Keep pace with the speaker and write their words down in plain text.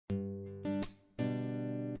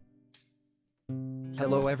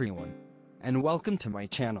Hello everyone, and welcome to my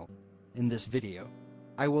channel. In this video,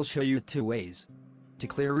 I will show you 2 ways to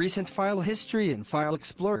clear recent file history in File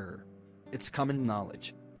Explorer. It's common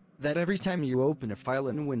knowledge that every time you open a file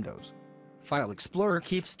in Windows, File Explorer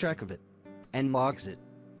keeps track of it and logs it.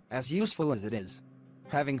 As useful as it is,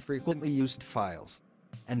 having frequently used files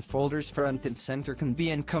and folders front and center can be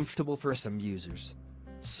uncomfortable for some users.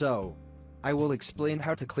 So, I will explain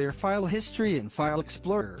how to clear file history in File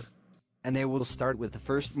Explorer. And I will start with the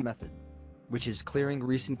first method, which is clearing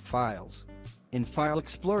recent files in File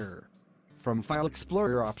Explorer. From File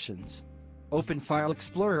Explorer Options, open File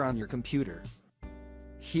Explorer on your computer.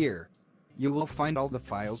 Here, you will find all the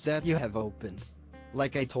files that you have opened.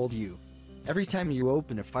 Like I told you, every time you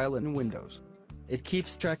open a file in Windows, it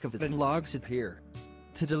keeps track of it and logs it here.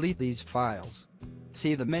 To delete these files,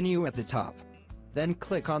 see the menu at the top, then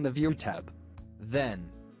click on the View tab. Then,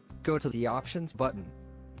 go to the Options button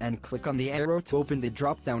and click on the arrow to open the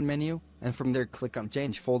drop-down menu, and from there click on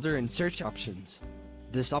Change Folder and Search Options.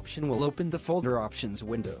 This option will open the Folder Options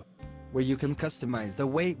window, where you can customize the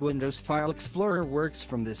way Windows File Explorer works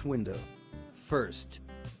from this window. First,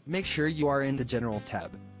 make sure you are in the General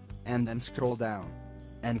tab, and then scroll down,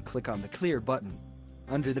 and click on the Clear button,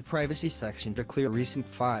 under the Privacy section to clear recent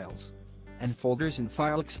files and folders in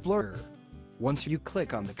File Explorer. Once you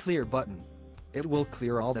click on the Clear button, it will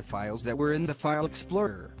clear all the files that were in the File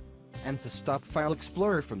Explorer. And to stop File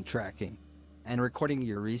Explorer from tracking and recording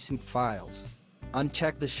your recent files,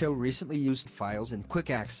 uncheck the Show Recently Used Files in Quick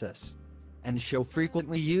Access and Show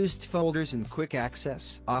Frequently Used Folders in Quick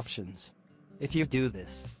Access options. If you do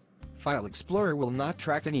this, File Explorer will not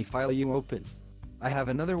track any file you open. I have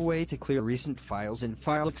another way to clear recent files in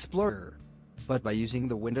File Explorer, but by using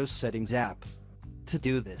the Windows Settings app. To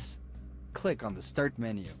do this, click on the Start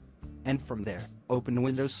menu, and from there, open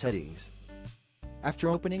Windows Settings. After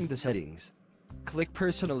opening the settings, click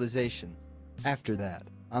Personalization. After that,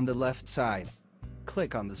 on the left side,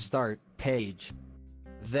 click on the Start page.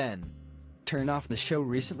 Then, turn off the Show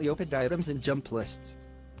Recently Opened Items and Jump Lists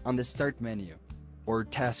on the Start menu or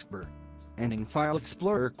taskbar, and in File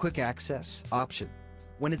Explorer Quick Access option.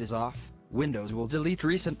 When it is off, Windows will delete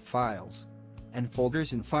recent files and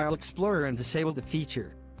folders in File Explorer and disable the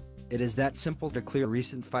feature. It is that simple to clear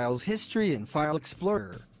recent files history in File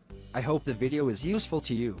Explorer. I hope the video is useful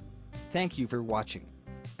to you. Thank you for watching,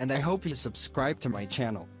 and I hope you subscribe to my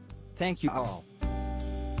channel. Thank you all.